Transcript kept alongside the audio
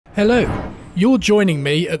Hello, you're joining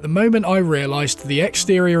me at the moment I realised the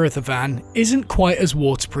exterior of the van isn't quite as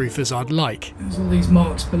waterproof as I'd like. There's all these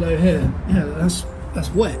marks below here. Yeah, that's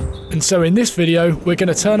wet. And so in this video, we're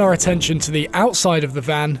going to turn our attention to the outside of the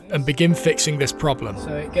van and begin fixing this problem.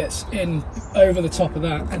 So it gets in over the top of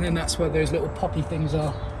that, and then that's where those little poppy things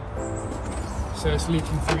are. So it's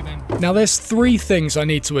leaking through them. Now there's three things I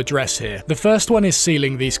need to address here. The first one is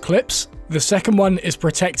sealing these clips. The second one is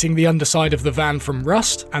protecting the underside of the van from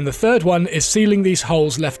rust. And the third one is sealing these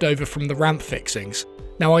holes left over from the ramp fixings.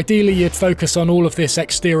 Now ideally you'd focus on all of this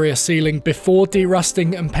exterior sealing before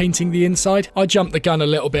derusting and painting the inside. I jumped the gun a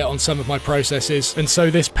little bit on some of my processes, and so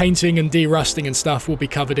this painting and derusting and stuff will be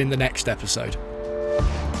covered in the next episode.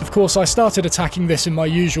 Of course, I started attacking this in my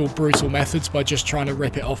usual brutal methods by just trying to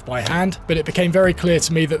rip it off by hand, but it became very clear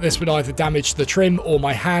to me that this would either damage the trim or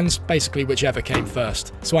my hands, basically whichever came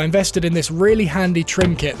first. So I invested in this really handy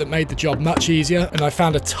trim kit that made the job much easier, and I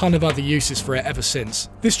found a ton of other uses for it ever since.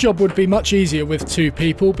 This job would be much easier with two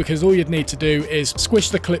people, because all you'd need to do is squish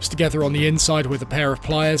the clips together on the inside with a pair of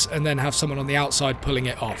pliers and then have someone on the outside pulling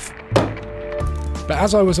it off. But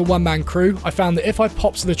as I was a one-man crew, I found that if I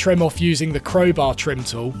popped the trim off using the crowbar trim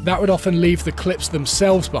tool, that would often leave the clips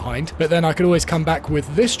themselves behind, but then I could always come back with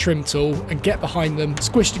this trim tool and get behind them,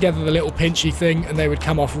 squish together the little pinchy thing, and they would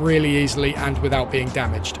come off really easily and without being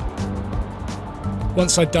damaged.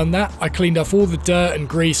 Once I'd done that, I cleaned off all the dirt and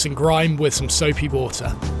grease and grime with some soapy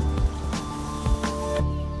water.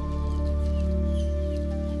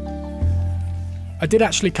 I did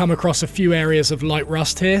actually come across a few areas of light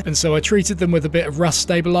rust here, and so I treated them with a bit of rust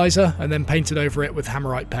stabiliser and then painted over it with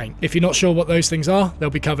Hammerite Paint. If you're not sure what those things are,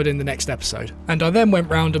 they'll be covered in the next episode. And I then went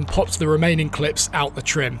round and popped the remaining clips out the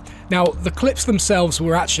trim. Now, the clips themselves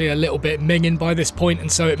were actually a little bit minging by this point,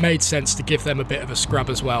 and so it made sense to give them a bit of a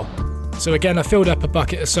scrub as well. So again, I filled up a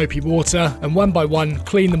bucket of soapy water and one by one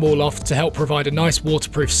cleaned them all off to help provide a nice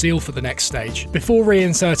waterproof seal for the next stage. Before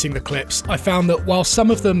reinserting the clips, I found that while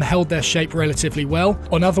some of them held their shape relatively well,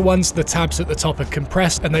 on other ones the tabs at the top are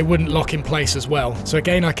compressed and they wouldn't lock in place as well. So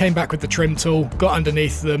again, I came back with the trim tool, got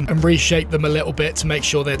underneath them and reshaped them a little bit to make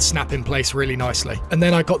sure they'd snap in place really nicely. And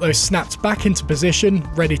then I got those snapped back into position,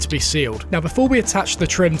 ready to be sealed. Now before we attach the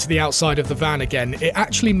trim to the outside of the van again, it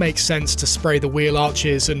actually makes sense to spray the wheel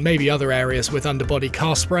arches and maybe other areas with Underbody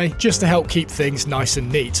Car Spray, just to help keep things nice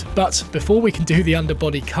and neat. But before we can do the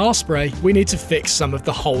Underbody Car Spray, we need to fix some of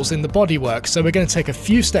the holes in the bodywork, so we're going to take a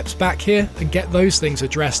few steps back here and get those things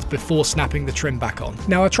addressed before snapping the trim back on.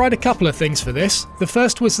 Now I tried a couple of things for this. The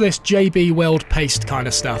first was this JB Weld paste kind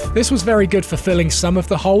of stuff. This was very good for filling some of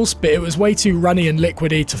the holes, but it was way too runny and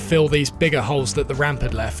liquidy to fill these bigger holes that the ramp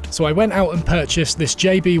had left. So I went out and purchased this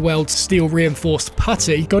JB Weld steel reinforced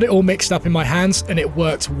putty, got it all mixed up in my hands, and it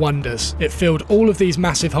worked wonders. It filled all of these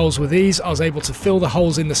massive holes with ease. I was able to fill the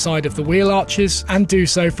holes in the side of the wheel arches and do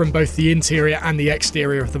so from both the interior and the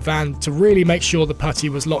exterior of the van to really make sure the putty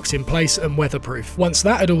was locked in place and weatherproof. Once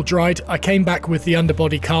that had all dried, I came back with the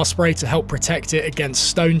Underbody Car Spray to help protect it against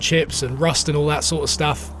stone chips and rust and all that sort of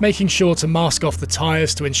stuff, making sure to mask off the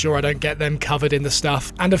tyres to ensure I don't get them covered in the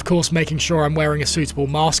stuff, and of course making sure I'm wearing a suitable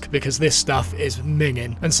mask because this stuff is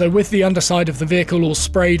minging. And so with the underside of the vehicle all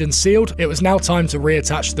sprayed and sealed, it was now time to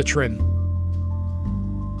reattach the trim.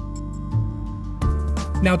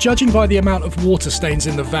 Now, judging by the amount of water stains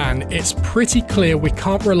in the van, it's pretty clear we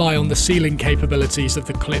can't rely on the sealing capabilities of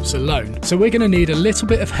the clips alone. So we're going to need a little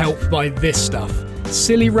bit of help by this stuff.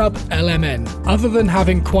 Silirub LMN. Other than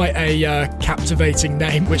having quite a captivating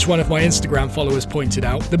name, which one of my Instagram followers pointed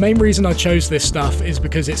out, the main reason I chose this stuff is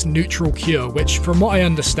because it's neutral cure, which from what I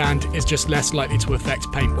understand is just less likely to affect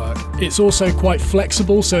paintwork. It's also quite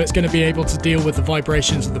flexible, so it's going to be able to deal with the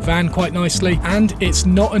vibrations of the van quite nicely, and it's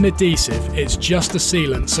not an adhesive, it's just a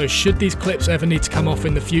sealant, so should these clips ever need to come off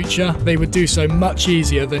in the future, they would do so much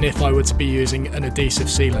easier than if I were to be using an adhesive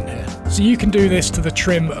sealant here. So you can do this to the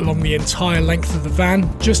trim along the entire length of the van.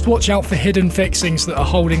 Just watch out for hidden fixings that are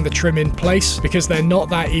holding the trim in place, because they're not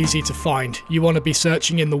that easy to find. You want to be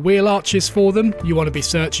searching in the wheel arches for them, you want to be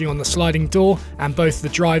searching on the sliding door, and both the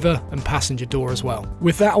driver and passenger door as well.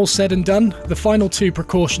 With that all said and done, the final two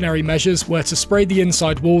precautionary measures were to spray the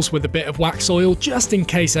inside walls with a bit of Waxoil, just in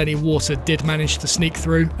case any water did manage to sneak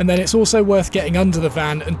through, and then it's also worth getting under the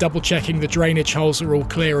van and double checking the drainage holes are all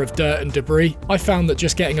clear of dirt and debris. I found that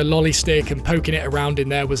just getting a lolly stick and poking it around in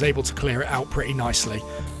there was able to clear it out pretty nicely.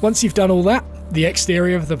 Once you've done all that, the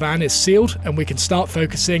exterior of the van is sealed and we can start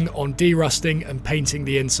focusing on derusting and painting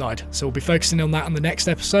the inside. So we'll be focusing on that in the next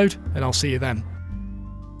episode, and I'll see you then.